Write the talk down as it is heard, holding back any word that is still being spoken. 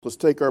Let's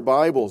take our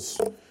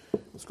Bibles.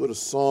 Let's go to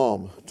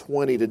Psalm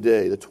 20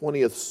 today, the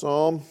 20th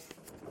Psalm.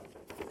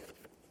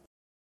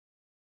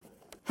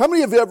 How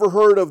many of you ever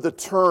heard of the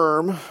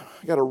term,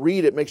 I got to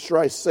read it, make sure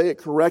I say it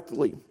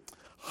correctly,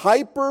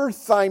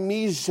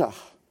 hyperthymesia?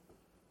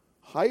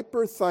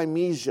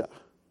 Hyperthymesia.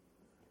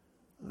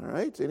 All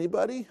right,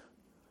 anybody?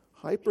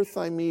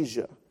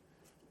 Hyperthymesia.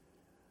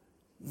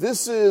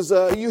 This is,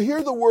 you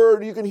hear the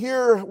word, you can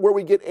hear where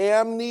we get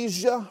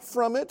amnesia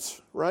from it,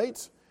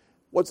 right?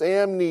 What's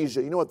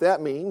amnesia? You know what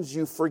that means?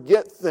 You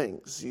forget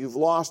things. You've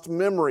lost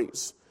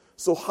memories.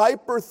 So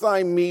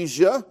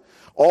hyperthymesia,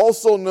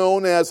 also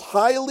known as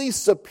highly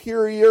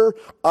superior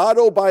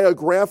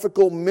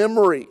autobiographical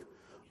memory.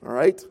 All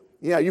right?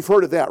 Yeah, you've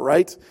heard of that,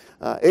 right?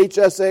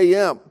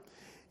 HSAM.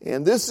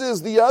 And this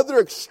is the other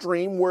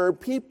extreme where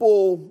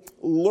people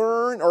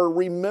learn or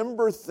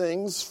remember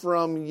things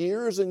from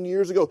years and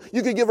years ago.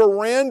 You could give a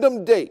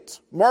random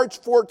date,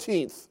 March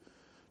 14th,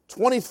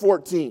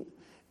 2014.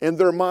 And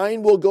their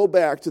mind will go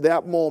back to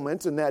that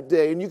moment and that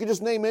day. And you can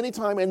just name any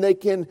time and they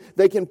can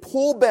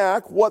pull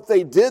back what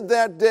they did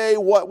that day,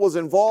 what was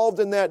involved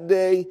in that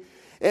day.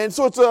 And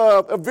so it's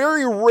a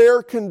very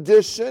rare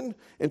condition.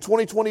 In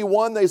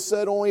 2021, they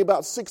said only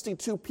about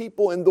 62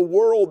 people in the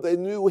world they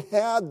knew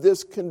had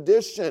this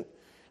condition.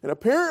 And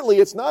apparently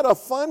it's not a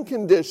fun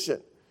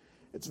condition.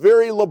 It's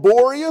very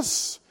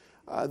laborious.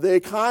 They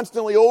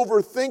constantly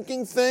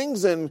overthinking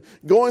things and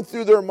going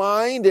through their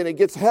mind, and it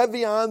gets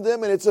heavy on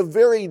them, and it's a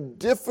very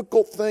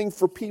difficult thing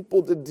for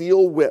people to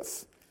deal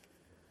with.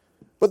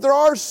 But there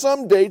are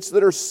some dates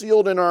that are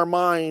sealed in our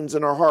minds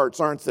and our hearts,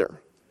 aren't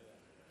there?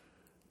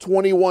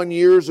 21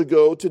 years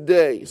ago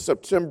today,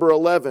 September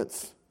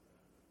 11th,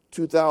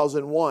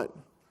 2001.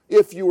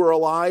 If you were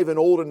alive and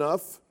old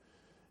enough,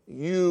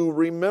 you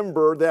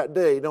remember that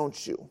day,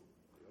 don't you?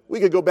 We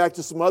could go back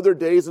to some other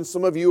days, and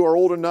some of you are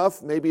old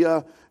enough, maybe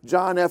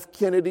John F.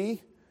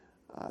 Kennedy,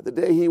 the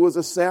day he was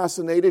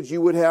assassinated,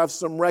 you would have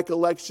some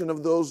recollection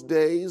of those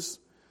days.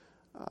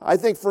 I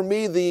think for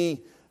me,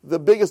 the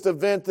biggest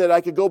event that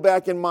I could go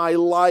back in my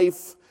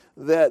life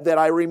that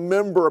I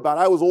remember about,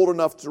 I was old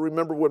enough to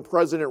remember when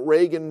President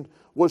Reagan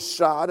was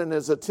shot and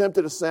his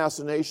attempted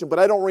assassination, but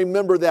I don't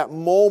remember that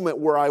moment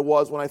where I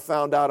was when I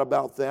found out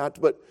about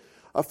that. But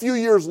a few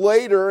years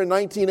later, in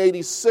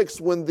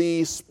 1986, when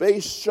the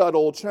Space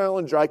Shuttle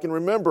Challenger, I can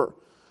remember,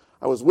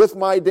 I was with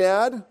my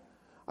dad.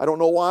 I don't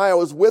know why I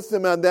was with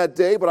him on that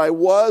day, but I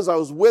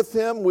was with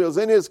him. We was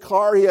in his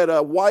car. He had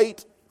a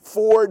white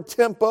Ford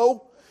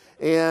Tempo,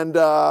 and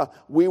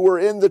we were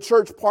in the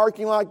church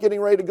parking lot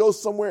getting ready to go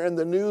somewhere, and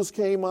the news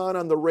came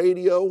on the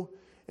radio,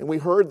 and we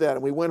heard that.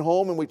 And we went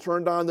home, and we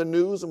turned on the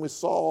news, and we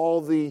saw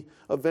all the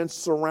events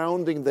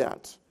surrounding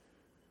that.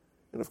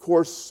 And of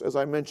course, as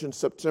I mentioned,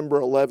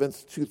 September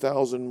 11th,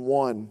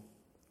 2001.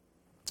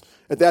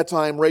 At that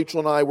time, Rachel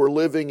and I were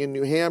living in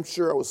New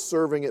Hampshire. I was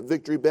serving at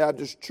Victory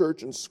Baptist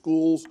Church and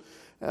schools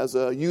as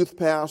a youth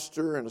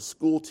pastor and a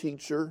school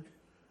teacher.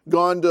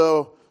 Gone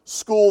to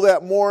school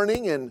that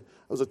morning, and it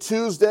was a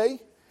Tuesday,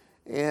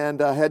 and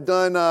had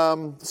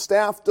done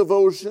staff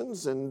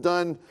devotions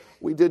and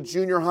we did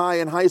junior high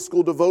and high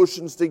school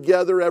devotions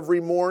together every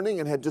morning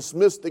and had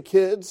dismissed the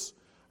kids.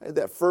 I had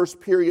that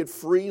first period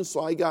free, so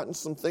I got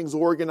some things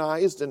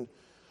organized. And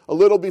a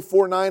little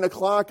before 9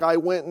 o'clock, I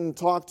went and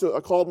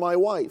called my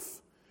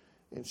wife.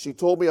 And she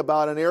told me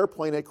about an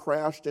airplane that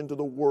crashed into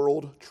the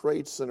World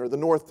Trade Center, the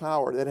North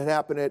Tower, that had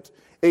happened at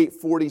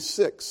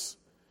 8:46.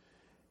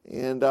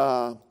 And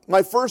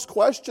my first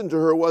question to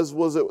her was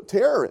it a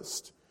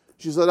terrorist?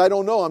 She said, I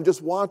don't know, I'm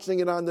just watching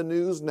it on the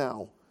news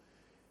now.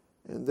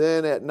 And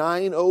then at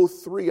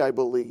 9:03, I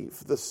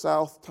believe, the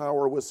South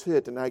Tower was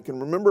hit. And I can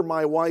remember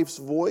my wife's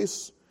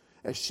voice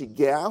as she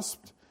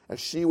gasped. As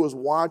she was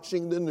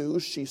watching the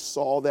news, she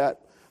saw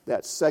that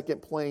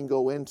second plane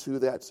go into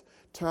that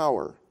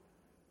tower.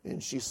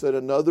 And she said,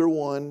 another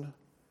one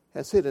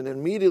has hit. And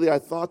immediately I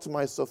thought to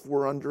myself,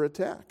 we're under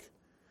attack.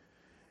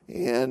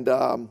 And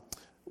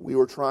we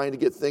were trying to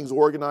get things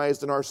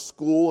organized in our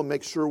school and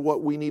make sure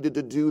what we needed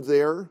to do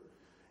there.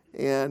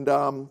 And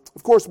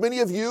of course, many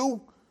of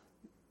you,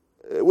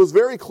 it was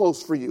very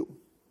close for you.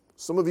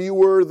 Some of you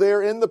were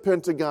there in the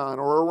Pentagon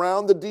or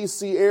around the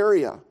D.C.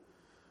 area.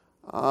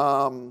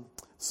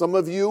 Some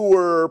of you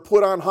were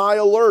put on high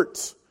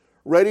alert,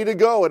 ready to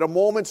go at a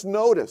moment's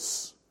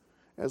notice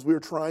as we were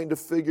trying to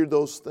figure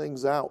those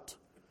things out.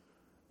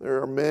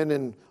 There are men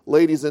and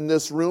ladies in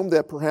this room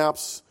that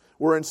perhaps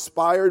were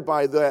inspired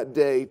by that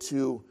day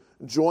to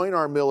join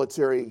our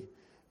military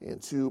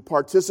and to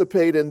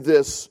participate in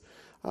this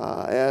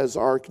as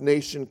our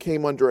nation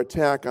came under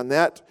attack on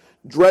that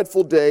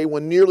dreadful day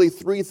when nearly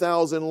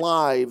 3,000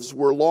 lives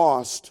were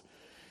lost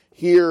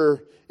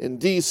here in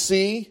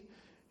D.C.,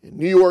 in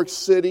New York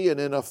City, and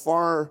in a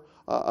far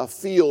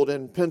field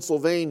in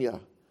Pennsylvania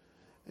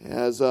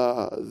as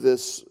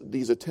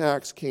these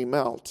attacks came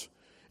out.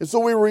 And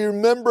so we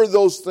remember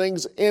those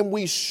things, and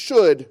we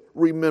should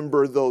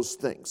remember those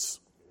things.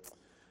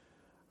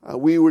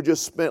 We were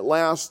just spent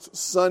last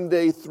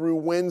Sunday through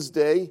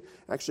Wednesday,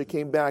 actually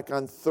came back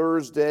on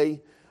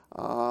Thursday,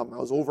 I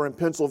was over in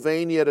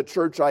Pennsylvania at a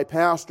church I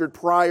pastored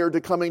prior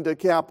to coming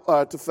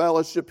to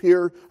fellowship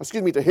here.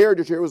 To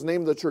Heritage here. The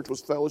name of the church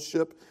was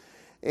Fellowship.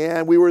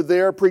 And we were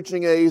there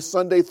preaching a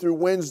Sunday through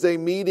Wednesday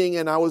meeting,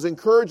 and I was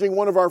encouraging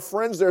one of our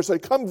friends there,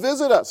 said, come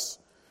visit us.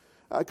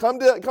 Come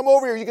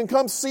over here. You can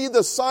come see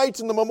the sites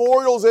and the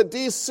memorials at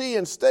D.C.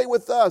 and stay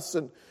with us.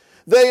 And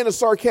they, in a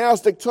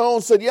sarcastic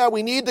tone, said, yeah,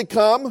 we need to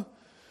come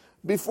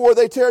before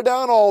they tear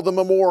down all the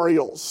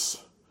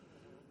memorials.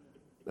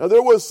 Now,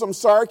 there was some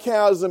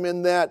sarcasm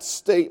in that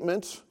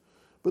statement,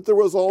 but there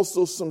was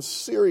also some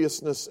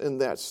seriousness in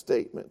that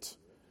statement.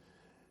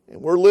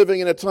 And we're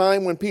living in a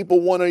time when people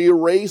want to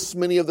erase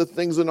many of the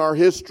things in our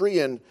history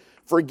and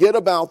forget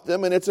about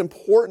them, and it's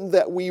important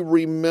that we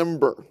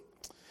remember.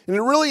 And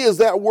it really is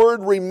that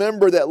word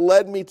remember that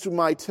led me to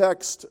my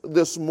text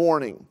this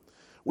morning.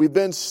 We've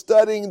been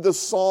studying the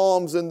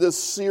Psalms in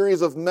this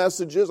series of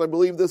messages. I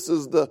believe this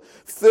is the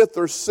 5th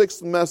or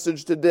 6th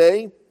message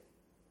today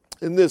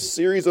in this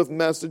series of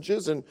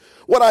messages. And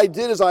what I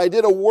did is I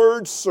did a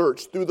word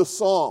search through the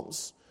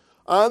Psalms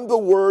on the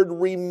word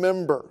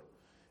remember.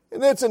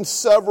 And it's in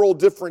several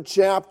different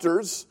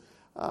chapters,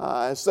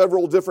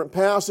 several different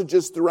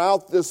passages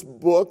throughout this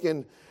book.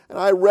 And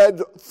I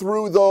read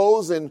through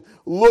those and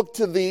looked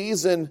to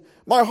these. And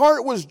my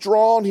heart was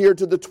drawn here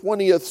to the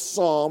 20th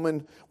Psalm.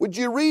 And would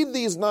you read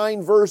these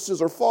 9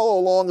 verses or follow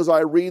along as I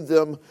read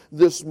them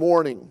this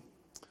morning?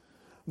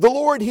 The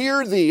Lord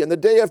hear thee in the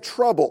day of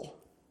trouble.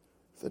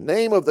 The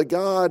name of the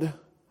God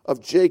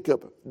of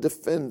Jacob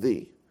defend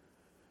thee.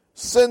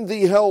 Send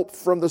thee help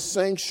from the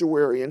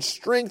sanctuary and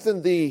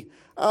strengthen thee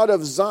out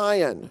of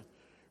Zion.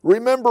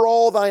 Remember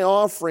all thy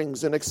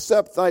offerings and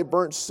accept thy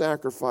burnt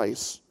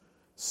sacrifice.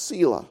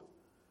 Selah.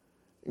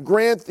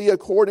 Grant thee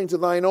according to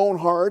thine own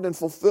heart and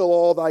fulfill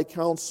all thy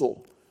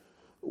counsel.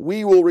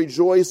 We will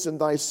rejoice in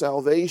thy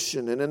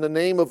salvation and in the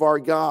name of our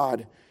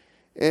God.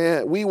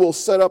 And we will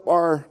set up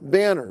our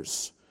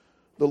banners.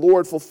 The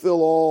Lord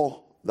fulfill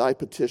all thy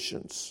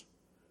petitions.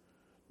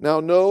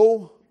 Now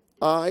know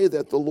I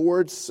that the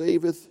Lord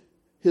saveth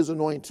his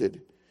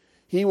anointed.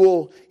 He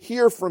will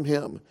hear from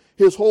him,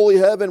 his holy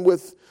heaven,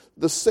 with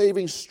the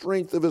saving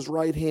strength of his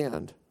right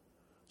hand.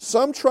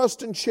 Some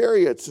trust in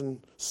chariots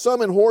and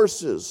some in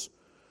horses,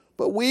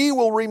 but we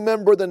will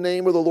remember the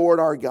name of the Lord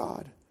our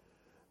God.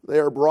 They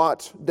are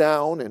brought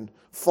down and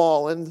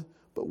fallen,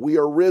 but we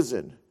are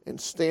risen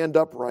and stand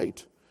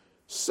upright.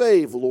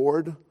 Save,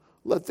 Lord,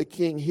 let the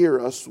King hear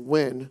us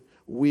when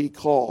we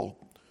call.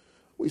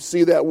 We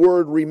see that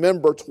word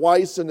remember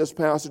twice in this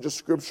passage of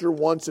Scripture,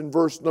 once in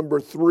verse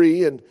number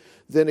 3 and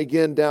then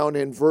again down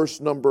in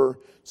verse number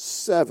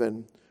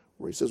 7,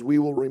 where he says, we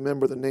will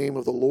remember the name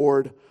of the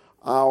Lord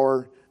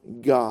our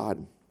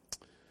God.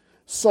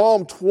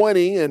 Psalm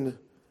 20 and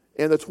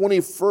the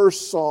 21st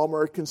Psalm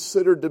are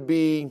considered to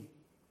be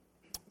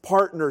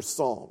partner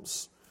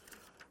psalms,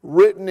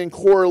 written in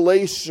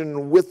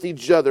correlation with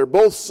each other.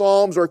 Both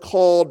psalms are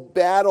called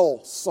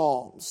battle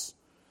psalms.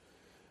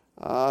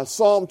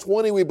 Psalm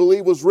 20, we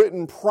believe, was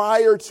written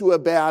prior to a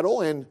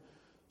battle, and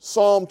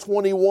Psalm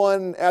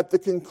 21 at the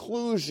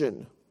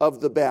conclusion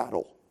of the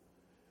battle.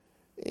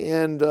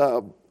 And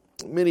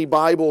many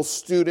Bible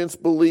students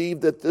believe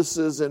that this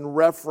is in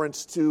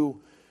reference to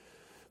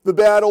the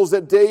battles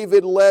that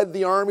David led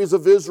the armies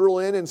of Israel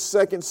in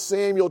 2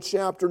 Samuel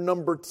chapter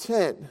number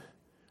 10,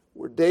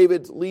 where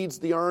David leads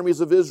the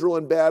armies of Israel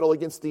in battle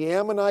against the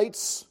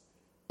Ammonites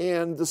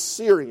and the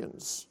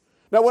Syrians.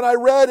 Now, when I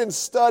read and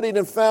studied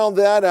and found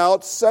that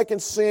out, 2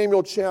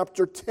 Samuel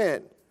chapter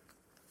 10,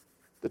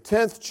 the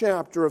 10th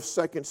chapter of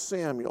 2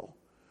 Samuel,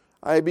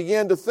 I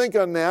began to think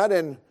on that,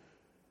 and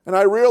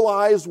I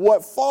realized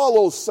what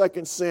follows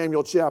 2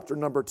 Samuel chapter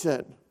number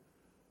 10.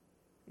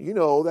 You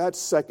know,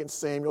 that's 2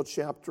 Samuel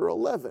chapter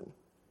 11.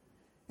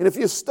 And if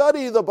you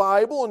study the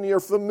Bible and you're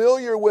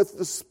familiar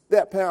with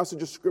that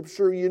passage of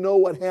Scripture, you know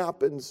what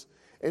happens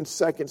in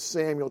 2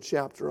 Samuel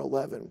chapter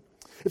 11.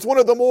 It's one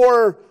of the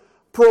more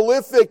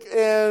prolific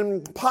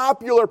and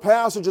popular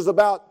passages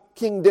about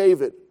King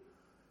David.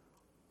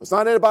 It's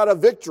not about a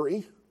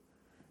victory.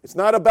 It's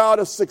not about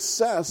a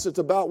success. It's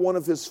about one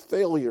of his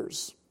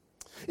failures.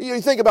 You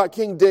think about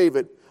King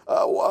David,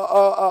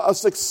 a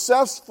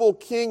successful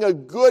king, a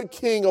good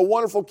king, a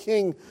wonderful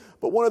king,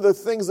 but one of the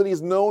things that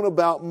he's known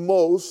about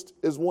most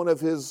is one of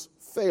his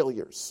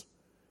failures.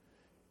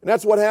 And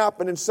that's what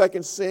happened in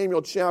 2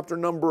 Samuel chapter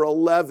number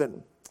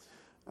 11.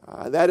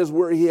 That is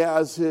where he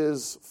has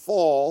his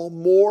fall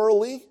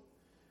morally.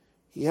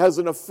 He has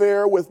an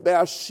affair with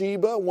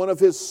Bathsheba, one of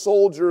his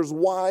soldiers'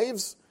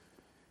 wives.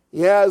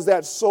 He has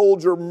that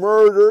soldier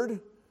murdered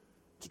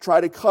to try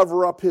to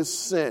cover up his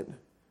sin.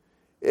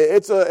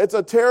 It's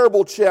a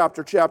terrible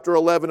chapter, chapter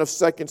 11 of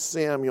 2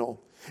 Samuel.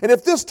 And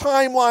if this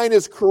timeline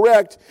is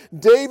correct,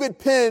 David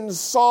pens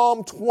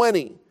Psalm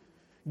 20,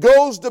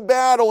 goes to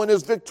battle and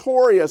is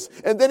victorious,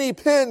 and then he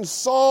pens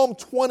Psalm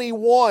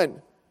 21.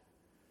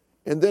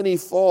 And then he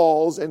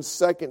falls in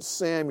 2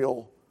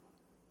 Samuel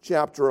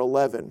chapter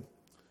 11.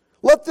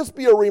 Let this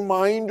be a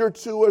reminder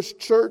to us,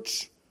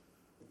 church,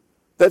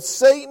 that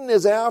Satan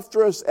is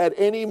after us at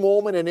any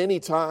moment and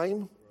any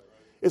time.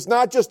 It's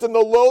not just in the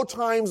low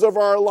times of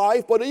our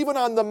life, but even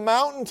on the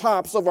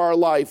mountaintops of our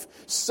life.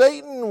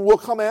 Satan will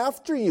come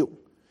after you.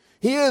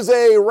 He is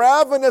a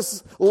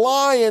ravenous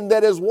lion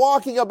that is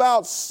walking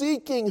about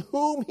seeking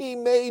whom he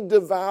may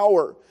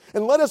devour.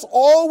 And let us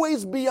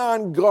always be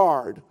on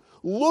guard,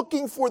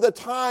 looking for the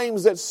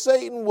times that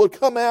Satan will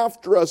come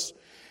after us.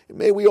 And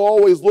may we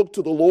always look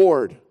to the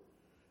Lord.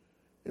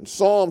 In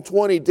Psalm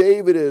 20,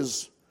 David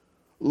is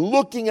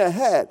looking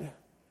ahead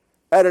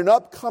at an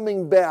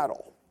upcoming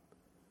battle.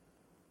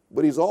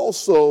 But he's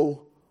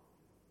also,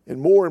 and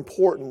more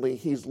importantly,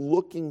 he's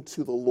looking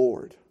to the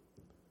Lord.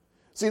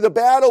 See, the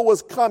battle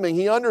was coming.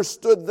 He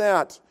understood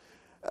that.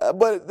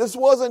 But this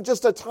wasn't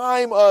just a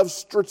time of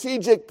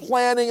strategic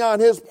planning on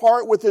his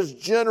part with his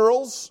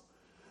generals.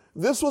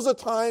 This was a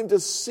time to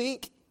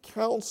seek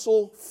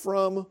counsel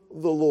from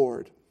the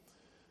Lord.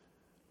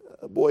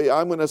 Boy,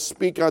 I'm going to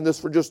speak on this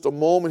for just a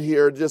moment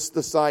here, just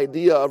this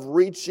idea of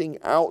reaching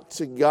out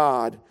to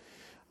God.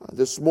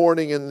 This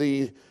morning in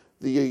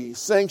the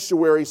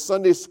sanctuary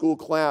Sunday school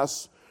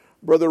class,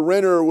 Brother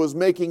Renner was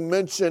making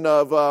mention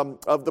of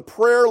the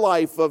prayer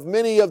life of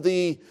many of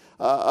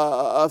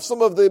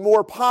some of the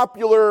more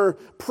popular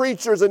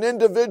preachers and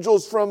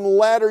individuals from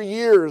latter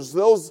years,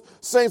 those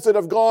saints that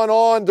have gone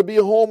on to be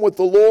home with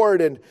the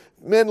Lord, and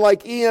men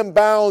like E.M.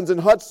 Bounds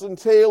and Hudson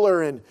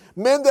Taylor, and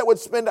men that would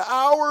spend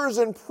hours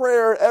in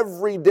prayer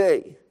every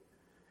day.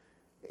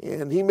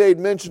 And he made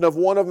mention of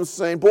one of them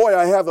saying, "Boy,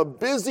 I have a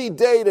busy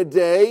day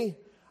today.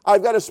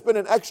 I've got to spend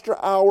an extra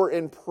hour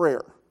in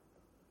prayer."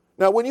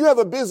 Now, when you have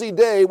a busy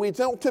day, we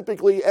don't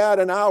typically add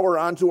an hour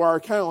onto our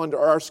calendar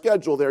or our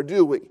schedule there,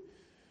 do we?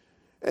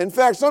 In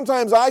fact,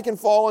 sometimes I can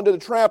fall into the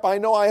trap. I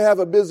know I have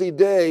a busy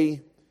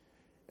day,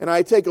 and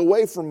I take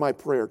away from my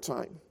prayer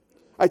time.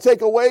 I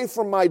take away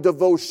from my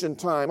devotion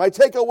time. I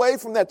take away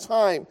from that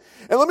time.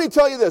 And let me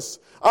tell you this,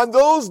 on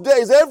those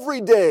days,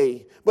 every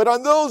day, but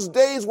on those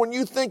days when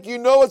you think you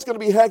know it's going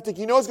to be hectic,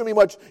 you know it's going to be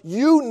much,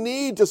 you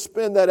need to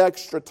spend that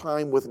extra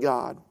time with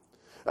God.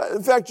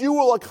 In fact, you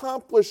will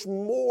accomplish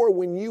more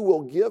when you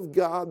will give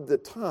God the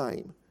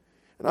time.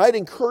 And I'd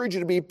encourage you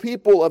to be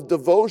people of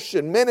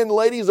devotion, men and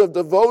ladies of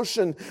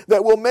devotion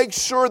that will make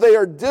sure they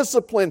are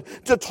disciplined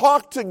to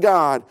talk to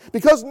God.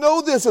 Because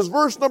know this, as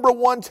verse number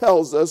 1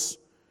 tells us,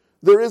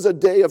 there is a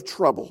day of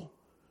trouble.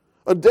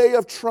 A day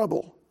of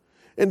trouble.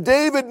 And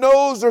David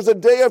knows there's a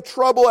day of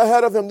trouble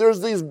ahead of him.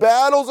 There's these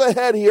battles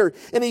ahead here.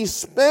 And he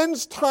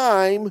spends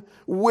time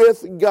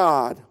with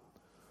God.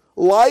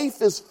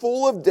 Life is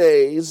full of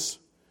days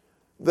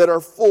that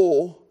are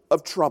full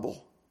of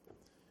trouble.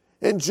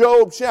 In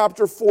Job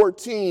chapter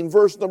 14,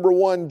 verse number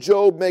 1,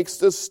 Job makes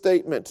this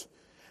statement.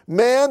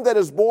 Man that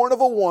is born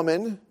of a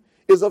woman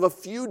is of a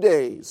few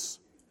days,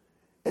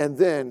 and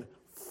then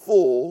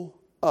full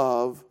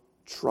of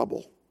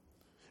trouble.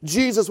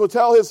 Jesus would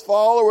tell his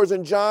followers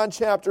in John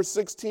chapter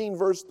 16,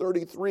 verse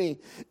 33,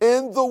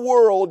 in the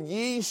world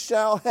ye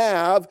shall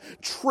have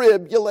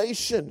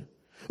tribulation.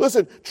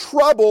 Listen,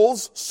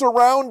 troubles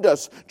surround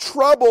us.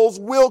 Troubles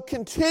will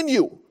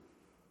continue.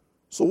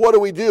 So what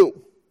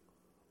do?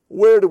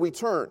 Where do we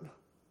turn?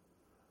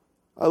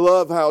 I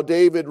love how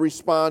David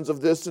responds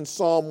of this in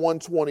Psalm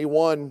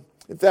 121.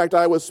 In fact,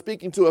 I was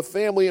speaking to a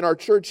family in our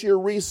church here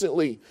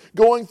recently,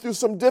 going through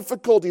some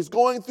difficulties,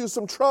 going through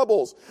some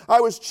troubles.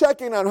 I was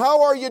checking on,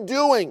 how are you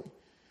doing?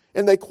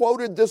 And they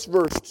quoted this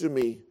verse to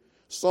me,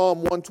 Psalm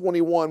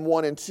 121,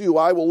 1 and 2.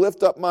 I will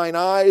lift up mine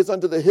eyes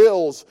unto the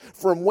hills,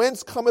 from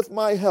whence cometh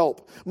my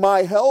help?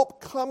 My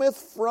help cometh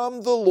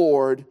from the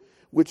Lord,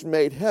 which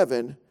made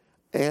heaven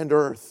and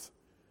earth.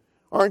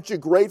 Aren't you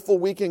grateful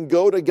we can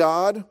go to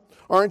God?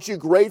 Aren't you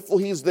grateful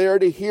He's there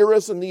to hear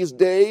us in these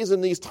days,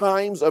 in these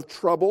times of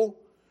trouble?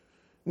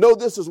 Know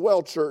this as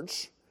well,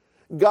 church.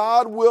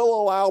 God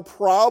will allow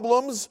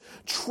problems,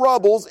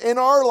 troubles in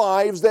our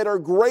lives that are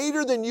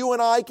greater than you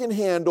and I can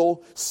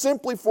handle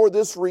simply for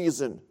this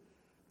reason,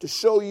 to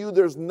show you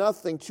there's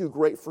nothing too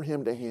great for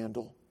Him to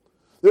handle.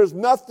 There's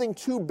nothing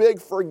too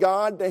big for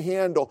God to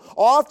handle.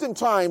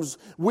 Oftentimes,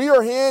 we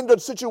are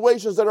handed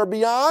situations that are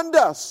beyond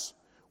us.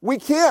 We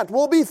can't.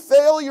 We'll be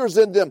failures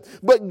in them,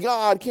 but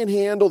God can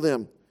handle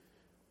them.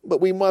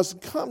 But we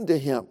must come to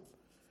Him.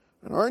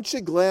 And aren't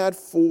you glad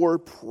for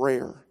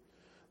prayer?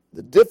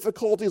 The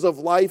difficulties of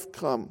life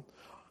come.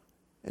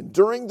 And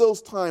during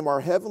those times, our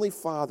Heavenly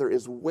Father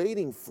is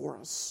waiting for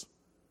us,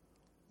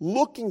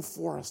 looking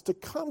for us to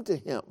come to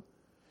Him,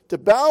 to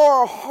bow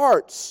our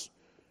hearts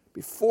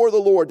before the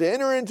Lord, to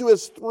enter into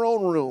His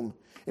throne room.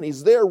 And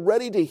He's there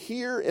ready to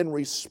hear and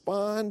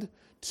respond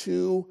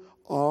to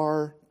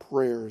our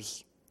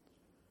prayers.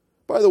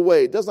 By the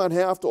way, it does not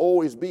have to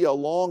always be a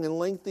long and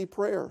lengthy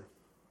prayer.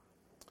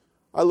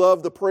 I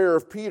love the prayer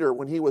of Peter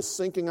when he was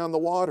sinking on the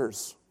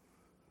waters.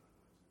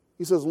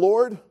 He says,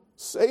 Lord,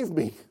 save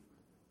me.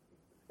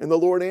 And the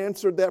Lord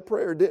answered that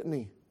prayer, didn't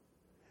He?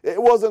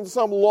 It wasn't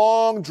some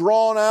long,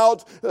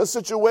 drawn-out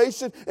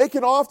situation. It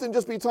can often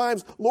just be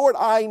times, Lord,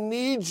 I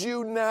need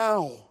you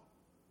now.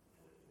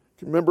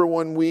 Remember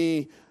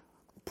when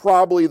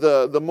probably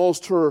the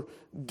most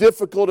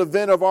difficult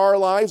event of our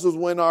lives was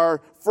when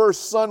our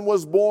first son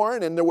was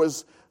born, and there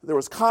was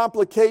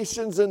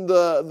complications in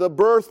the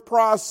birth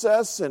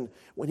process, and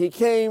when he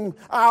came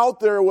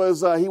out,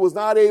 he was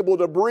not able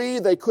to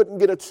breathe. They couldn't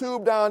get a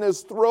tube down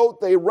his throat.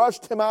 They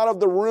rushed him out of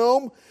the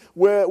room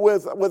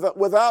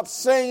without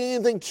saying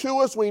anything to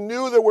us. We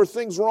knew there were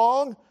things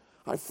wrong.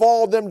 I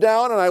followed them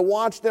down, and I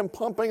watched them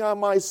pumping on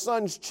my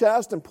son's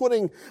chest and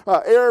putting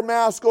an air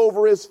mask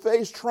over his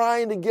face,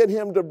 trying to get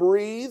him to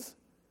breathe.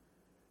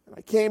 And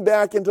I came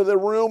back into the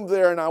room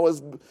there, and I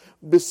was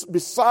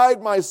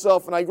beside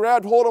myself, and I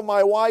grabbed hold of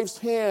my wife's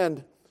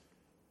hand.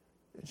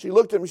 And she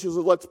looked at me, she said,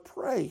 "Let's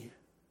pray."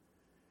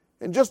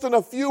 And just in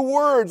a few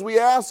words, we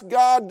asked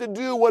God to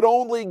do what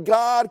only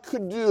God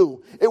could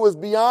do. It was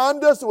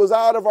beyond us, it was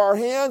out of our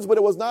hands, but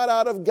it was not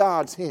out of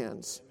God's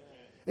hands.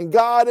 And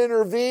God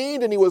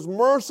intervened, and He was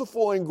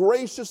merciful and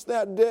gracious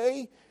that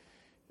day.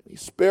 He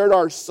spared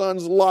our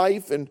son's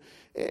life. And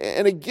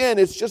again,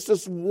 it's just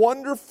this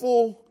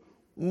wonderful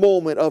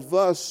moment of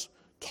us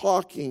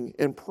talking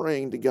and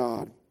praying to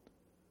God.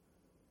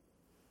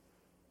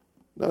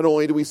 Not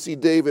only do we see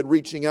David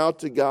reaching out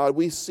to God,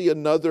 we see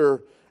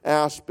another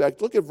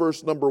aspect. Look at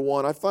verse number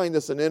 1. I find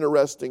this an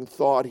interesting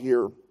thought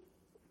here.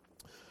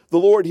 "The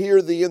Lord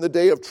hear thee in the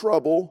day of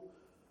trouble.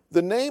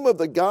 The name of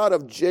the God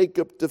of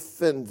Jacob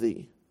defend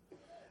thee."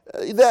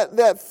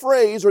 That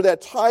phrase or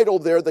that title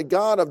there, the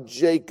God of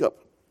Jacob,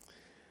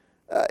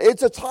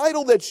 it's a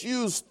title that's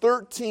used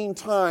 13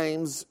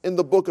 times in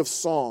the book of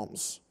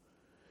Psalms.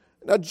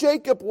 Now,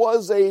 Jacob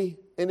was and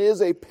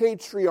is a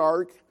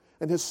patriarch,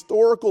 an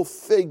historical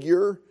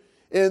figure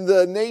in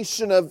the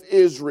nation of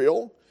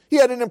Israel. He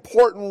had an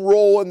important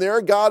role in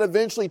there. God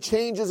eventually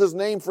changes his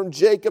name from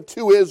Jacob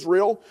to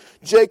Israel.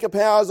 Jacob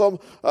has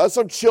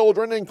some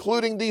children,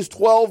 including these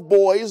 12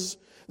 boys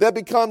that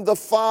become the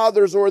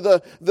fathers or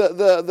the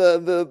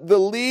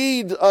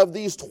lead of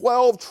these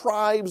 12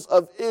 tribes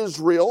of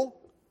Israel.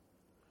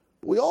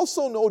 We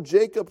also know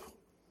Jacob,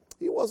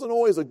 he wasn't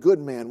always a good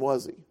man,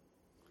 was he?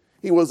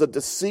 He was a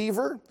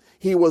deceiver.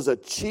 He was a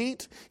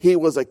cheat. He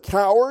was a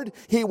coward.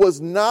 He was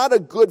not a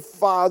good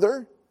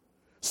father.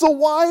 So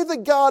why the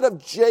God of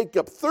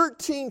Jacob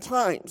 13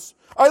 times?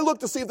 I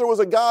looked to see if there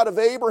was a God of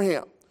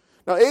Abraham.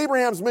 Now,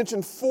 Abraham's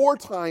mentioned 4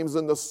 times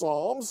in the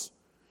Psalms.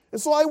 And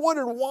so I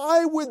wondered,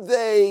 why would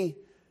they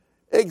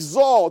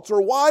exalt,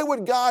 or why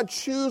would God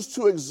choose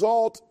to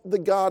exalt the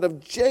God of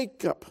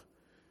Jacob?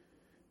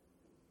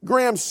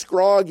 Graham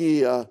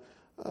Scroggie, a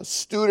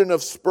student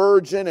of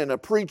Spurgeon and a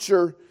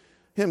preacher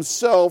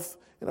himself,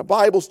 and a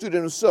Bible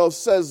student himself,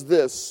 says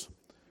this,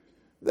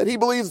 that he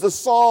believes the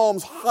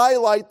Psalms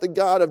highlight the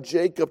God of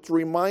Jacob to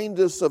remind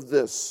us of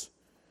this,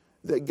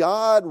 that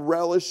God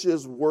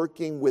relishes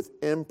working with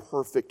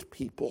imperfect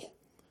people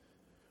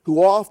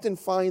who often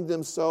find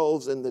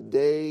themselves in the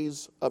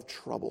days of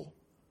trouble.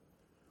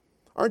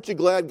 Aren't you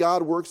glad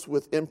God works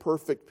with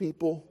imperfect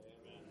people?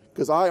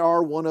 Because I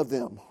are one of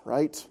them,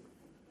 right?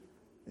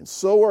 And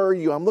so are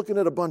you. I'm looking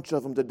at a bunch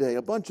of them today,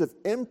 a bunch of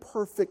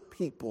imperfect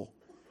people.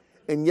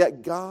 And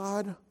yet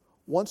God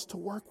wants to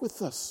work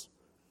with us.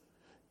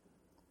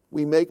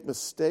 We make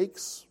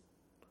mistakes.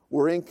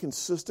 We're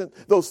inconsistent.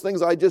 Those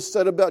things I just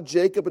said about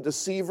Jacob, a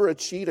deceiver, a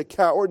cheat, a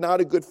coward, not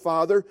a good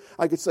father.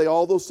 I could say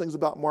all those things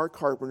about Mark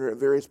Carpenter at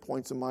various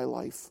points in my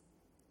life.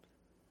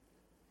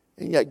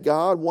 And yet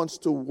God wants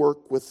to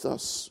work with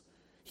us.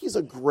 He's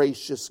a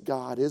gracious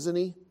God, isn't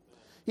He?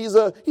 He's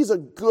a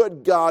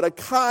good God, a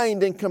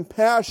kind and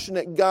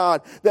compassionate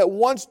God that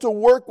wants to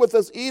work with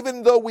us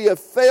even though we have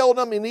failed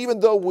Him, and even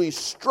though we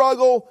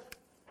struggle,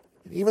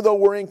 and even though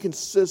we're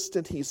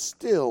inconsistent, He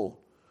still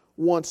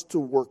wants to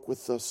work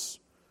with us.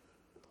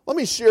 Let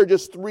me share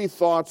just 3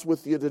 thoughts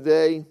with you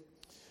today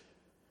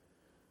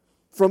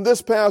from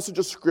this passage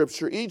of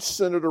Scripture, each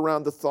centered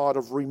around the thought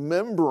of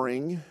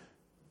remembering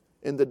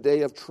in the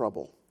day of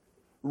trouble.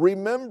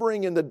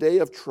 Remembering in the day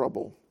of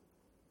trouble.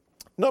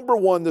 Number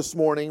 1 this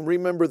morning,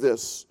 remember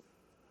this.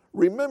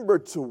 Remember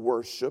to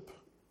worship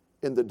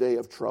in the day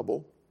of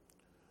trouble.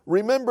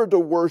 Remember to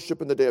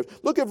worship in the day of...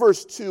 Look at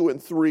verse 2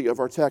 and 3 of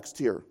our text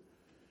here.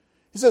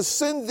 He says,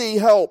 "Send thee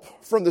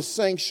help from the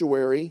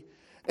sanctuary,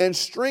 and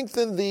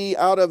strengthen thee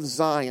out of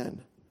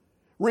Zion.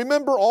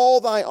 Remember all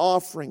thy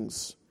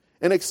offerings,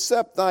 and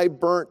accept thy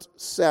burnt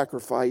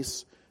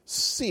sacrifice,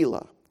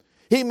 Selah."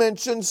 He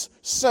mentions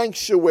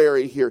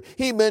sanctuary here.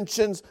 He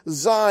mentions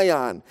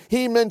Zion.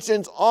 He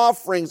mentions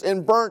offerings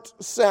and burnt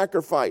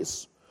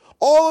sacrifice.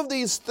 All of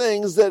these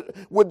things that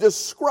would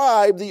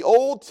describe the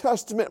Old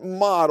Testament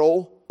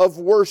model of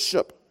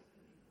worship.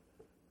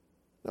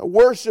 Now,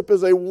 worship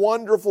is a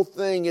wonderful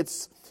thing.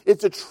 It's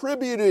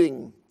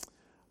attributing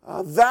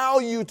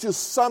value to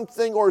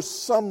something or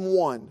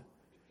someone.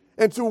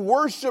 And to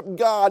worship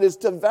God is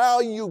to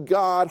value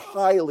God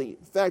highly.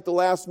 In fact, the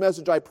last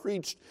message I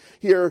preached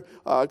here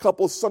a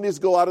couple of Sundays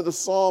ago out of the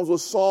Psalms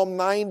was Psalm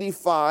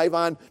 95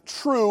 on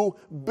true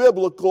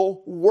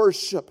biblical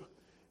worship.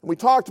 And we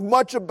talked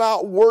much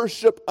about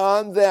worship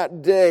on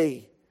that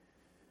day.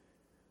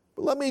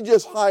 But let me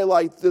just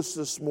highlight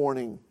this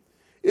morning.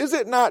 Is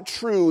it not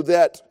true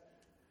that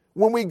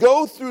when we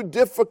go through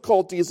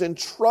difficulties and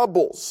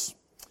troubles,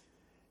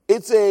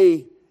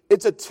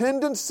 It's a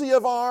tendency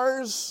of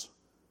ours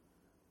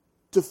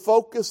to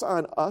focus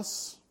on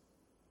us,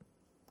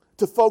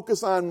 to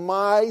focus on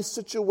my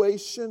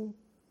situation,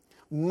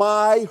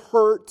 my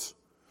hurt,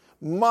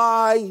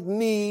 my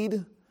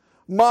need,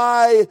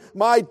 my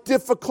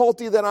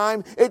difficulty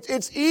that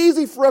it's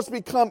easy for us to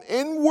become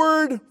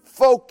inward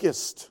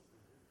focused.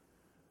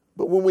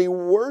 But when we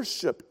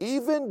worship,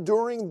 even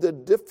during the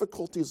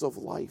difficulties of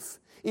life,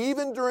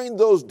 even during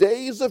those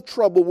days of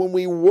trouble, when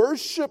we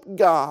worship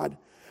God,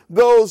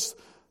 those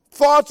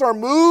thoughts are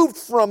moved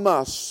from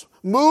us,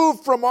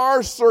 moved from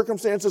our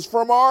circumstances,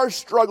 from our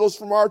struggles,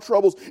 from our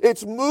troubles.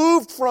 It's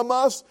moved from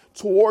us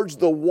towards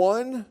the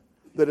one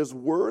that is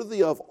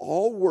worthy of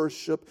all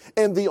worship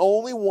and the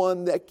only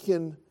one that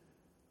can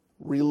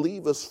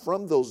relieve us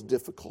from those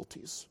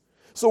difficulties.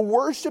 So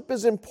worship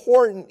is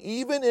important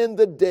even in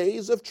the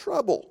days of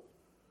trouble.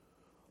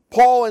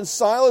 Paul and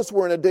Silas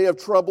were in a day of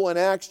trouble in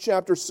Acts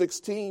chapter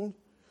 16.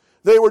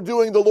 They were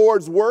doing the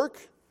Lord's work.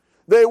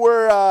 They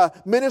were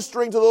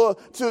ministering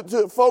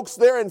to folks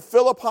there in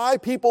Philippi.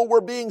 People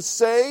were being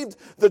saved.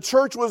 The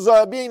church was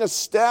being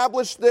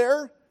established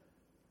there.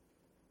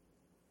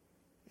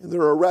 And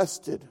they're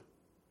arrested.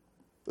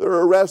 They're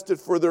arrested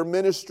for their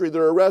ministry.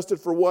 They're arrested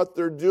for what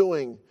they're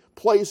doing.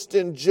 Placed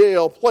in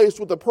jail, placed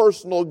with a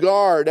personal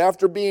guard.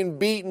 After being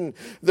beaten,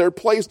 they're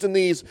placed in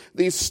these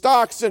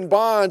stocks and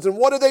bonds. And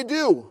what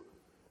do?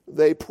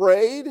 They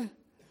prayed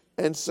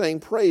and sang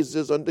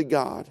praises unto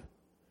God.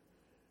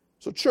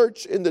 So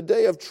church, in the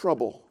day of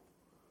trouble,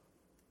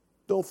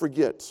 don't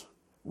forget,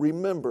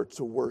 remember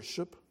to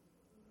worship.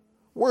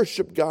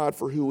 Worship God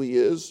for who He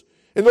is.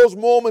 In those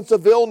moments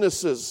of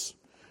illnesses,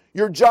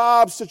 your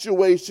job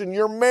situation,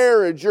 your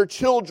marriage, your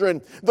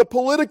children, the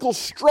political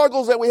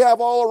struggles that we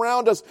have all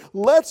around us,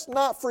 let's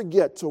not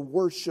forget to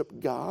worship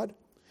God.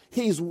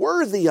 He's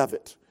worthy of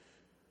it.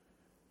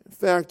 In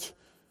fact,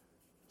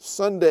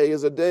 Sunday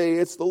is a day,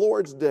 it's the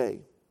Lord's day.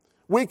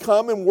 We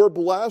come and we're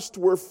blessed,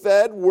 we're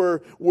fed,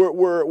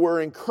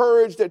 we're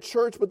encouraged at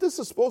church, but this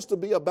is supposed to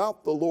be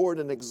about the Lord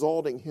and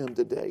exalting Him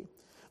today.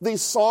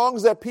 These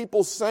songs that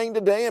people sang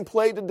today and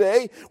played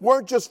today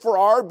weren't just for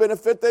our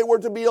benefit. They were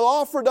to be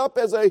offered up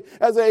as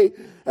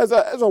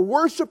a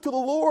worship to the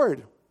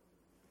Lord.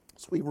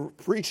 So we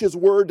preach His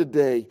word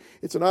today.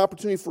 It's an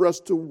opportunity for us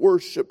to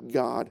worship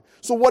God.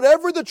 So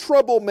whatever the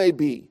trouble may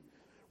be,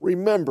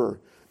 remember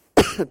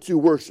to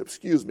worship.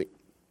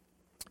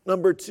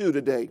 Number 2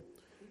 today.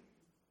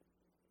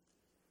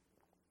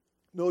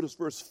 Notice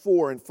verse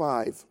 4 and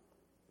 5.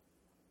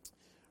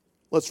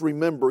 Let's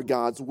remember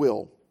God's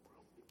will.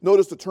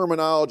 Notice the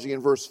terminology in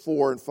verse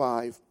 4 and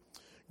 5.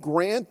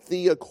 Grant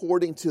thee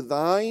according to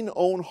thine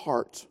own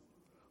heart.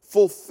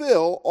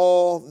 Fulfill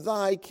all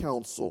thy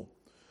counsel.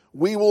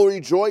 We will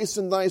rejoice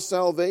in thy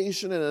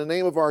salvation in the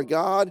name of our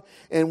God,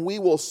 and we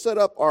will set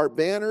up our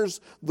banners.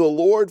 The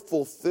Lord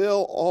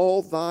fulfill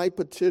all thy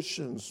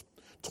petitions.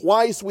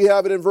 Twice we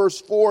have it in verse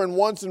 4 and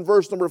once in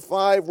verse number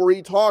 5 where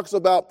he talks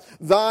about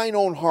thine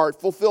own heart,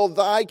 fulfill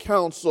thy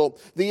counsel.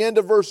 The end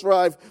of verse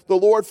 5, the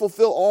Lord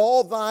fulfill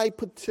all thy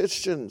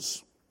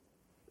petitions.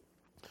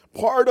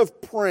 Part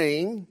of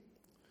praying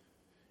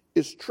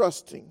is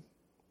trusting.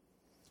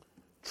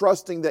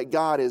 Trusting that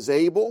God is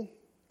able,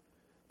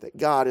 that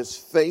God is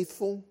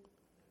faithful,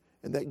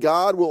 and that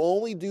God will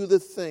only do the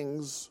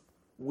things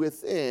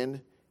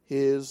within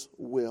His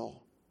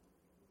will.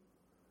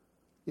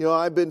 You know,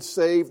 I've been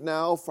saved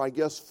now for,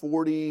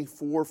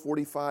 44,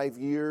 45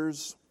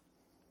 years.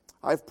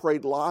 I've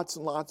prayed lots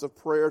and lots of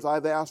prayers.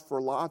 I've asked for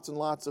lots and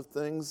lots of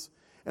things.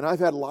 And I've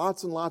had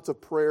lots and lots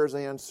of prayers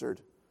answered.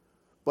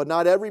 But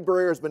not every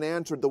prayer has been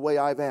answered the way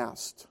I've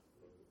asked.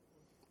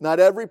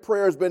 Not every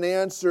prayer has been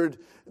answered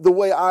the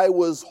way I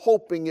was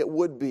hoping it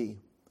would be.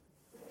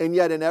 And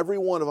yet in every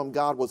one of them,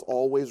 God was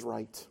always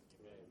right.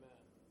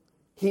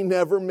 He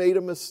never made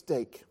a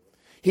mistake.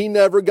 He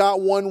never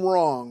got one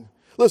wrong.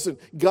 Listen,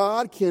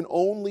 God can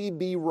only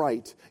be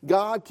right.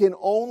 God can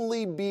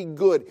only be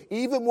good.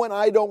 Even when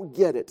I don't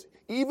get it,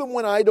 even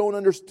when I don't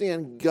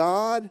understand,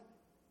 God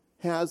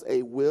has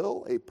a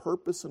will, a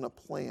purpose, and a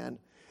plan.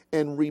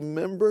 And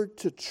remember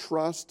to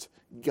trust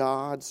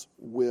God's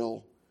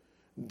will.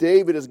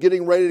 David is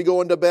getting ready to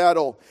go into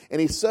battle,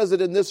 and he says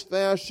it in this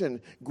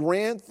fashion: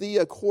 grant thee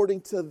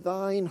according to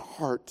thine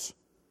heart.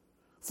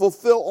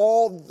 Fulfill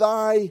all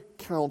thy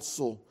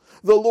counsel.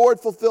 The Lord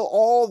fulfill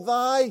all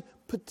thy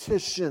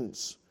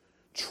petitions.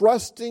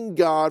 Trusting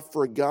God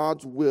for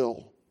God's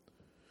will.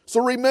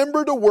 So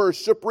remember to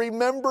worship,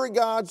 remember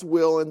God's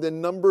will, and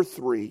then number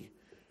 3,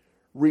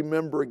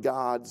 remember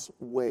God's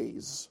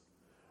ways.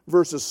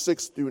 Verses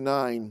 6 through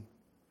 9.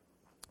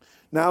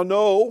 Now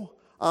know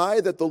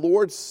I that the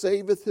Lord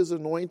saveth His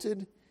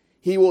anointed.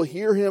 He will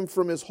hear him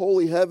from His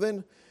holy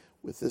heaven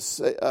with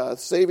the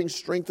saving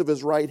strength of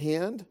His right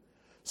hand.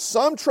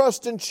 Some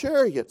trust in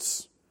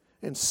chariots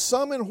and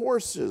some in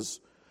horses,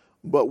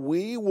 but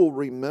we will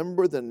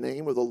remember the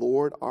name of the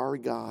Lord our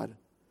God.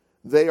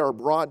 They are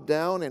brought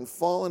down and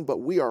fallen,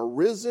 but we are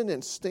risen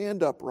and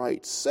stand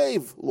upright.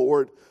 Save,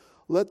 Lord,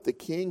 let the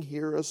King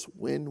hear us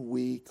when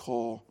we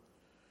call.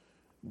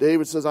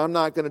 David says, I'm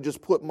not going to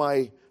just put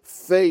my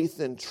faith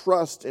and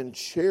trust in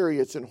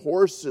chariots and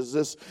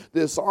horses,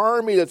 this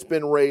army that's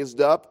been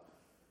raised up,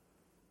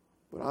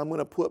 but I'm going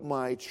to put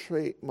my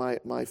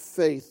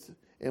faith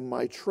and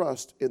my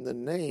trust in the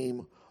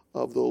name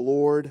of the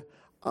Lord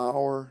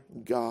our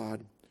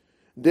God.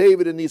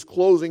 David, in these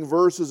closing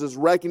verses, is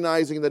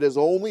recognizing that his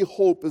only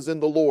hope is in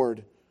the Lord.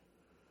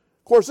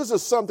 Of course, this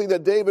is something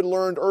that David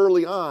learned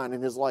early on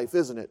in his life,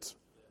 isn't it?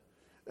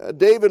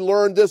 David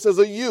learned this as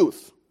a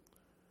youth.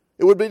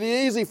 It would be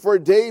easy for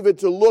David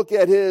to look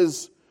at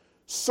his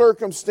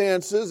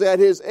circumstances, at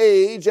his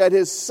age, at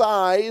his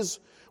size,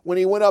 when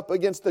he went up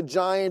against the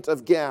giant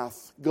of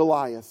Gath,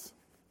 Goliath.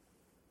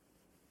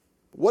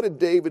 What did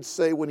David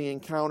say when he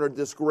encountered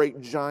this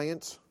great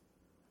giant?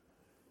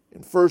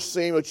 In 1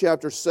 Samuel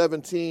chapter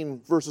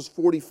 17, verses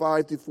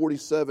 45 through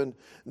 47,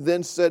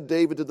 then said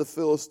David to the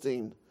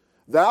Philistine,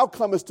 Thou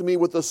comest to me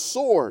with a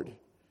sword,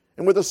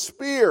 and with a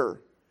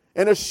spear,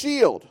 and a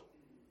shield.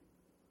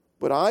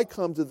 But I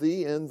come to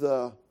thee in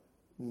the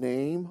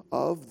name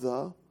of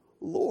the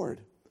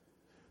Lord.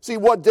 See,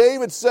 what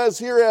David says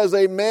here as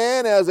a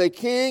man, as a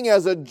king,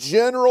 as a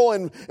general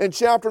in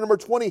chapter number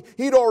 20,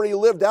 he'd already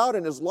lived out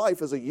in his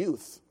life as a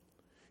youth.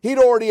 He'd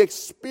already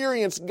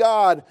experienced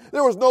God.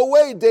 There was no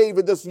way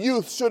David, this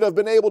youth, should have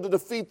been able to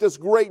defeat this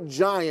great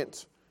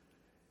giant.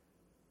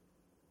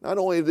 Not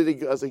only did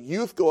he, as a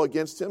youth, go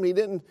against him,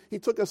 he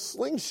took a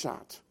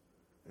slingshot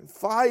and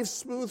 5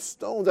 smooth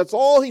stones. That's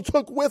all he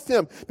took with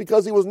him,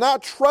 because he was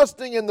not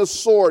trusting in the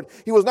sword.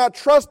 He was not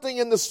trusting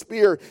in the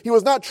spear. He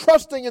was not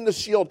trusting in the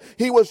shield.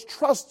 He was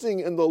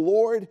trusting in the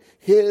Lord,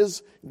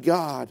 his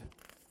God.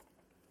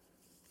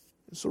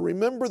 So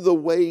remember the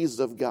ways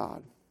of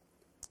God.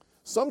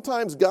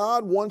 Sometimes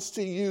God wants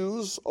to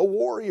use a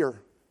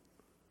warrior.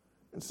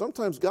 And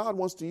sometimes God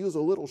wants to use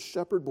a little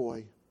shepherd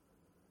boy.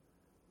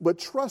 But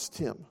trust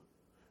him.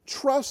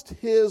 Trust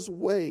his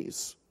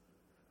ways.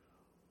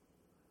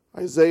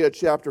 Isaiah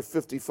chapter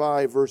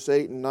 55, verse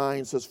 8 and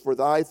 9 says, For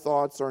thy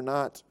thoughts are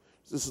not,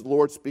 this is the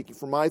Lord speaking,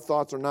 for my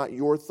thoughts are not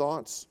your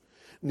thoughts,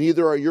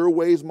 neither are your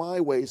ways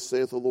my ways,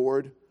 saith the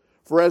Lord.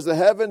 For as the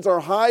heavens are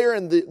higher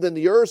than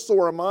the earth,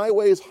 so are my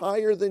ways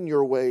higher than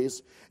your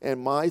ways,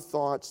 and my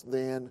thoughts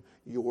than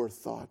your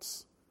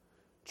thoughts.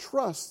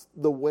 Trust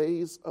the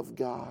ways of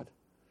God.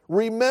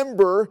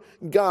 Remember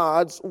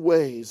God's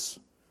ways.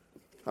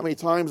 How many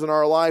times in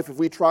our life have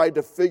we tried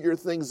to figure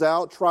things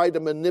out, tried to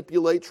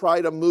manipulate,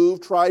 try to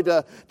move, try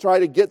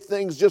to get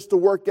things just to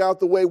work out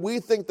the way we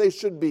think they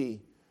should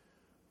be,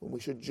 when we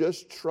should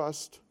just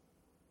trust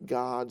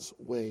God's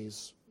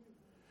ways?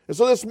 And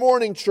so this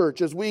morning,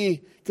 church, as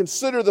we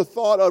consider the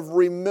thought of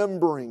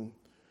remembering,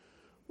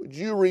 would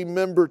you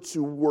remember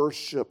to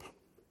worship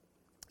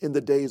in the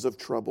days of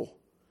trouble?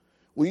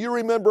 Will you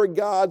remember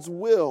God's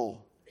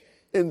will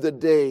in the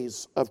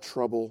days of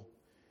trouble?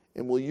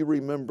 And will you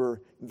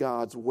remember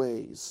God's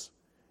ways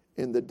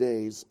in the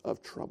days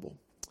of trouble?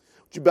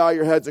 Would you bow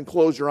your heads and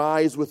close your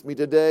eyes with me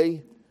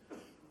today?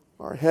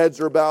 Our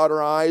heads are bowed,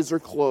 our eyes are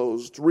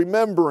closed.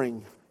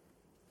 Remembering,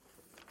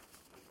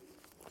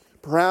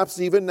 perhaps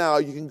even now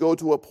you can go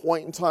to a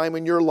point in time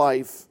in your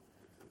life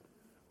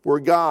where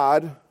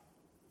God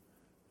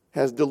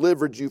has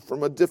delivered you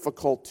from a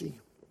difficulty.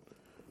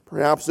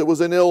 Perhaps it was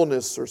an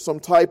illness or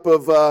some type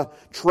of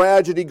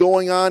tragedy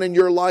going on in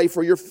your life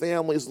or your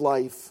family's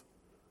life.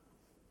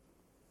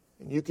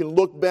 And you can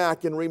look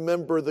back and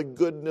remember the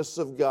goodness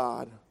of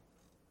God.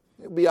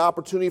 It will be an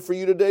opportunity for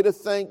you today to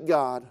thank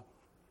God.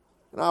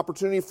 An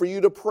opportunity for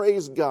you to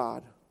praise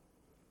God.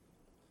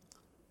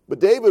 But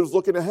David was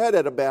looking ahead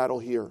at a battle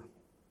here.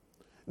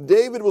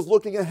 David was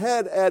looking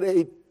ahead at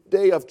a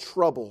day of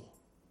trouble.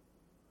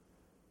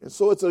 And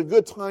so it's a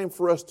good time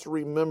for us to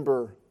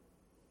remember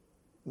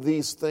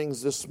these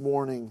things this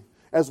morning.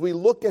 As we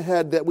look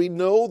ahead, that we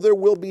know there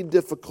will be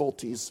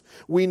difficulties.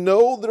 We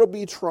know there will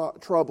be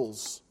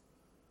troubles.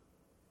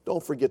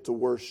 Don't forget to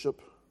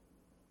worship.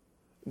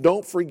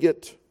 Don't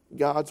forget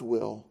God's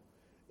will.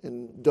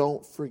 And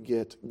don't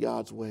forget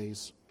God's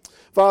ways.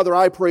 Father,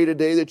 I pray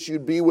today that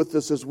you'd be with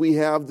us as we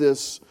have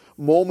this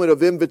moment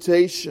of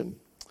invitation,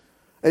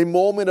 a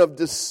moment of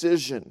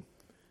decision,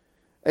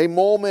 a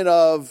moment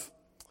of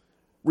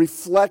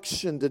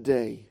reflection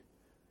today.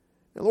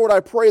 And Lord, I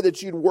pray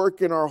that you'd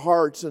work in our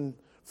hearts and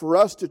for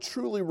us to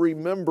truly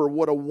remember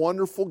what a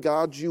wonderful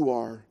God you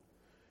are.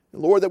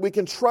 And Lord, that we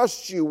can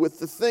trust you with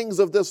the things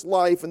of this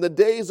life and the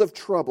days of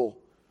trouble.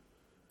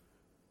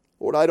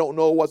 Lord, I don't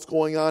know what's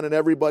going on in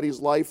everybody's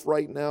life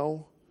right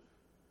now.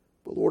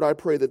 But Lord, I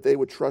pray that they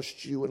would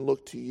trust you and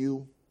look to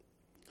you.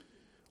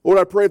 Lord,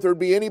 I pray if there would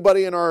be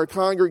anybody in our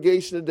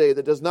congregation today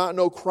that does not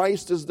know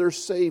Christ as their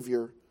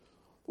Savior,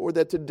 Lord,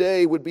 that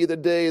today would be the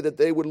day that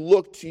they would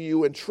look to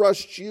you and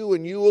trust you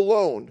and you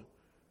alone.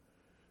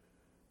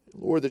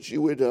 Lord, that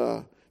you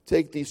would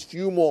take these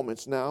few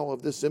moments now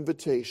of this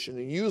invitation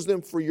and use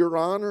them for your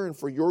honor and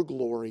for your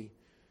glory.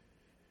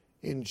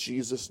 In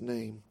Jesus'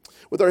 name.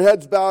 With our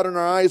heads bowed and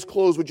our eyes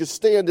closed, would you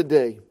stand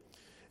today?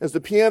 As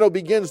the piano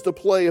begins to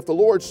play, if the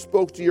Lord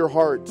spoke to your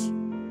heart,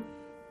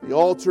 the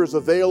altar is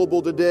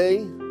available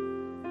today.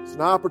 It's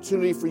an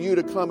opportunity for you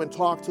to come and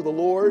talk to the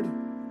Lord.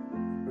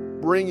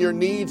 Bring your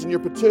needs and your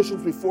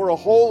petitions before a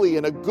holy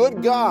and a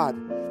good God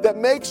that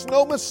makes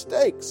no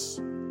mistakes.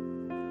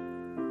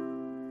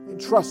 And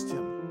trust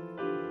Him.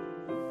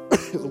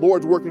 If the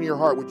Lord's working in your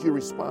heart, would you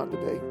respond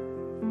today?